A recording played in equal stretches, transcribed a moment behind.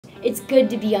it's good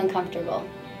to be uncomfortable.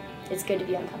 It's good to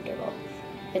be uncomfortable.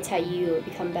 It's how you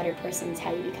become a better person. It's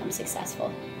how you become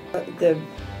successful. The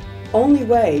only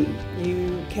way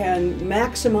you can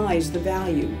maximize the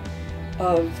value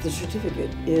of the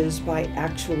certificate is by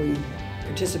actually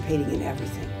participating in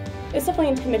everything. It's definitely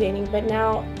intimidating, but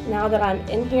now that I'm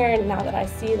in here and now that I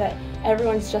see that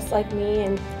everyone's just like me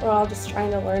and we're all just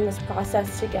trying to learn this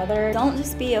process together. Don't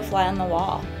just be a fly on the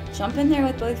wall. Jump in there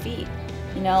with both feet.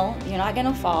 You know, you're not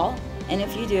gonna fall, and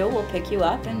if you do, we'll pick you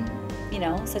up and, you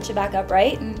know, set you back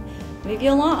upright and move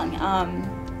you along.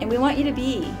 And we want you to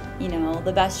be, you know,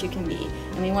 the best you can be,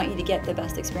 and we want you to get the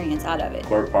best experience out of it.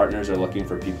 Corporate partners are looking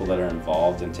for people that are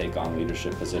involved and take on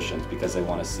leadership positions because they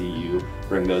want to see you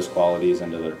bring those qualities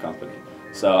into their company.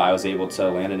 So I was able to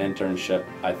land an internship,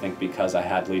 I think, because I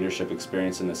had leadership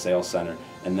experience in the sales center,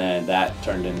 and then that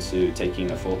turned into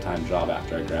taking a full-time job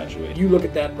after I graduated. You look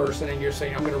at that person and you're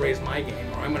saying, I'm going to raise my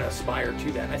game, or I'm going to aspire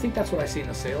to that. And I think that's what I see in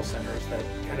the sales center, is that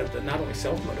kind of the not only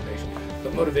self-motivation,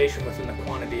 but motivation within the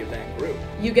quantity of that group.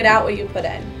 You get out what you put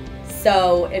in.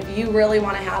 So if you really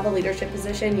want to have a leadership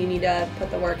position, you need to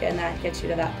put the work in that gets you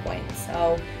to that point.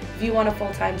 So if you want a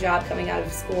full-time job coming out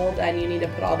of school, then you need to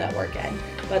put all that work in.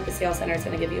 But the sales center is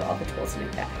going to give you all the tools to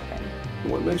make that happen.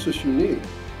 What makes us unique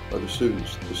are the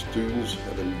students. The students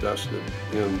have invested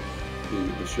in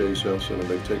the Shea Sales Center.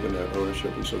 They've taken that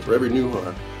ownership. And so for every new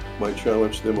hire, my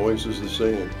challenge to them always is the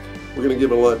same. We're going to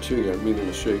give a lot to you, meaning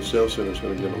the Shea Sales Center is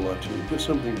going to give a lot to you. Get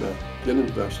something back. Get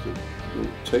invested.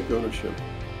 Take ownership.